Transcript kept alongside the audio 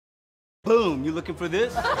Boom, you looking for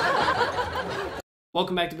this?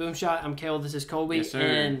 Welcome back to BoomShot. I'm Kale. This is Colby. Yes, sir.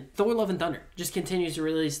 And Thor: Love and Thunder just continues to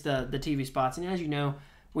release the TV spots. And as you know,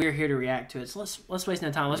 we are here to react to it. So let's waste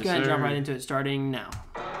no time. Let's go ahead and jump right into it, starting now.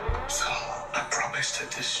 So I promise to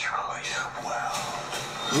destroy your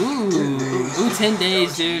world. Ooh, 10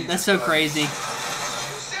 days, dude. That's so crazy. You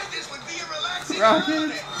said this would be a relaxing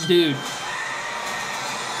Rocket. holiday. Dude.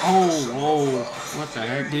 Oh, whoa. What the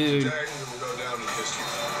heck? Dude. Will go down in history.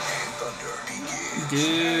 Thunder begins.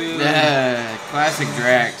 Dude. Yeah, classic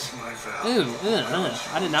Drax. My vow. Ooh,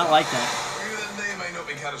 I did not like that. That name may not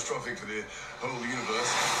be catastrophic for the whole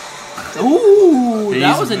universe. Ooh,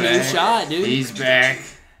 that He's was a new back. shot, dude. He's back.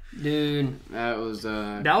 Dude. That was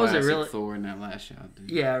a classic really Thor in that last shot,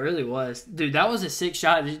 dude. Yeah, it really was. Dude, that was a sick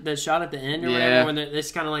shot. The shot at the end or Yeah. whatever, when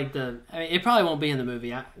it's kind of like the... I mean, it probably won't be in the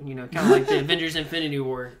movie, kind of like the Avengers Infinity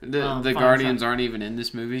War. The final Guardians shot. aren't even in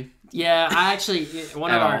this movie. Yeah, I actually...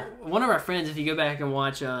 One At of our friends, if you go back and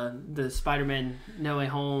watch the Spider-Man No Way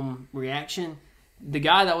Home reaction, the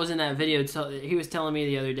guy that was in that video, he was telling me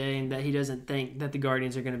the other day that he doesn't think that the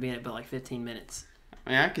Guardians are going to be in it but like 15 minutes. I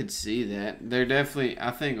mean, I could see that. They're definitely... I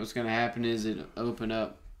think what's going to happen is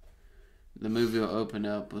the movie will open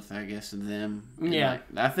up with, I guess, them. And Yeah.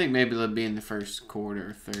 I think maybe they'll be in the first quarter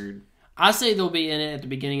or third. I say they'll be in it at the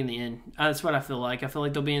beginning and the end. That's what I feel like. I feel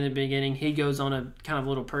like they'll be in the beginning. He goes on a kind of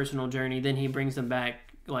little personal journey. Then he brings them back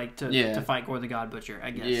like to fight Gore the God Butcher, I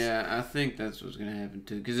guess. Yeah, I think that's what's going to happen,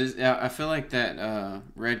 too. Because I feel like that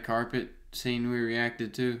red carpet scene we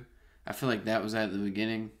reacted to, I feel like that was at the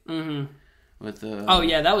beginning. Mm-hmm. With the... Oh,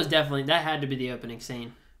 yeah, that had to be the opening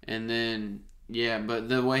scene. And then, yeah, but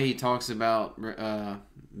the way he talks about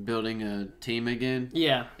building a team again,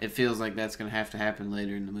 Yeah. it feels like that's going to have to happen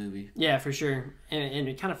later in the movie. Yeah, for sure. And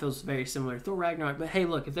it kind of feels very similar to Thor Ragnarok. But hey,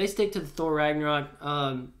 look, if they stick to the Thor Ragnarok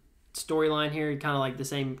storyline here, kind of like the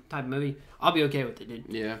same type of movie, I'll be okay with it, dude.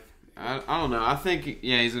 Yeah. I don't know. I think,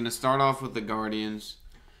 yeah, he's going to start off with the Guardians,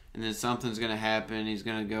 and then something's going to happen. He's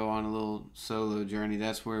going to go on a little solo journey.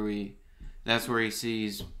 That's where he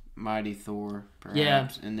sees Mighty Thor, perhaps. Yeah.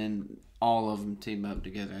 And then all of them team up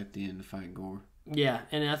together at the end to fight Gore. Yeah,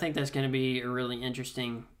 and I think that's going to be a really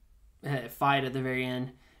interesting fight at the very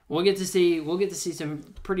end. We'll get to see some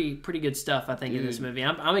pretty good stuff, I think, in this movie.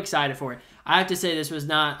 I'm excited for it. I have to say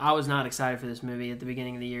I was not excited for this movie at the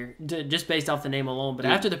beginning of the year, just based off the name alone. But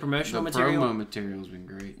after the promotional material, promo material's been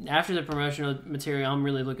great. After the promotional material, I'm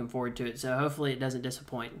really looking forward to it. So hopefully it doesn't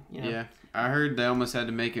disappoint. Yeah, I heard they almost had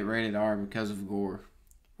to make it rated R because of Gore.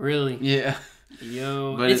 Really? Yeah.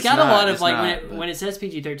 Yo, But it's got a lot of it's like not, when it says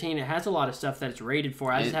PG-13, it has a lot of stuff that it's rated for.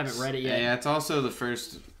 I just haven't read it yet. Yeah, it's also the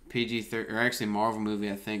first PG-13, or actually Marvel movie,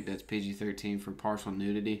 I think, that's PG-13 for partial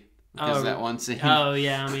nudity. Because of that one scene. Oh,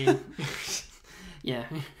 yeah, I mean... yeah.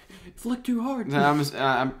 Flick too hard. No,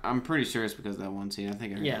 I'm pretty sure it's because of that one scene. I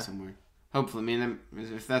think I heard it somewhere. Hopefully, I mean,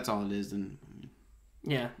 if that's all it is, then...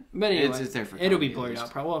 Yeah, but anyway, it's there for it'll be comedy,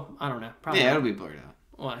 blurred out. Well, I don't know. Probably yeah, not. it'll be blurred out.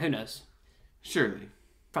 Well, who knows? Surely.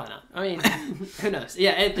 Probably not. I mean, who knows?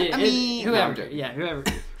 Yeah, whoever.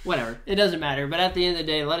 Whatever. It doesn't matter. But at the end of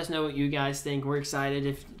the day, let us know what you guys think. We're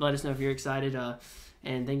excited. Let us know if you're excited.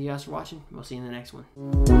 And thank you guys for watching. We'll see you in the next one.